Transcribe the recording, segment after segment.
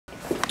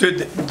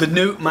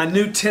Dude, my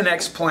new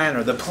 10X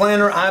planner, the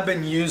planner I've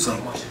been using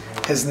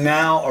has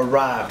now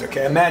arrived.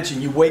 Okay,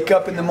 imagine you wake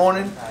up in the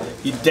morning,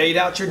 you date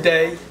out your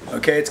day.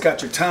 Okay, it's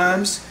got your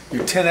times,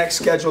 your 10X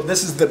schedule.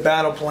 This is the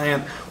battle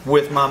plan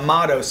with my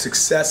motto: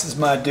 success is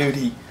my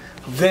duty.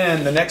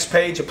 Then the next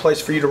page, a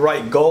place for you to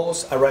write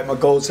goals. I write my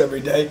goals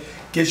every day.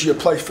 Gives you a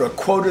place for a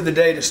quote of the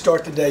day to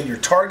start the day, your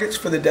targets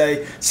for the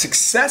day,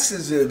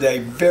 successes of the day,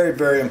 very,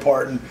 very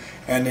important.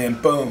 And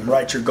then boom,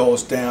 write your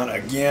goals down.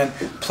 Again,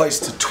 place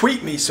to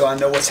tweet me so I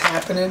know what's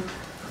happening.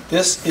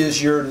 This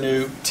is your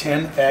new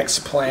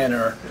 10X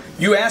planner.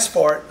 You asked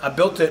for it. I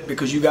built it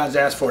because you guys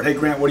asked for it. Hey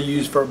Grant, what do you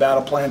use for a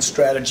battle plan,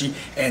 strategy,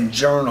 and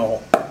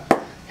journal?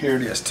 Here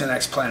it is,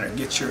 10X planner.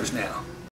 Get yours now.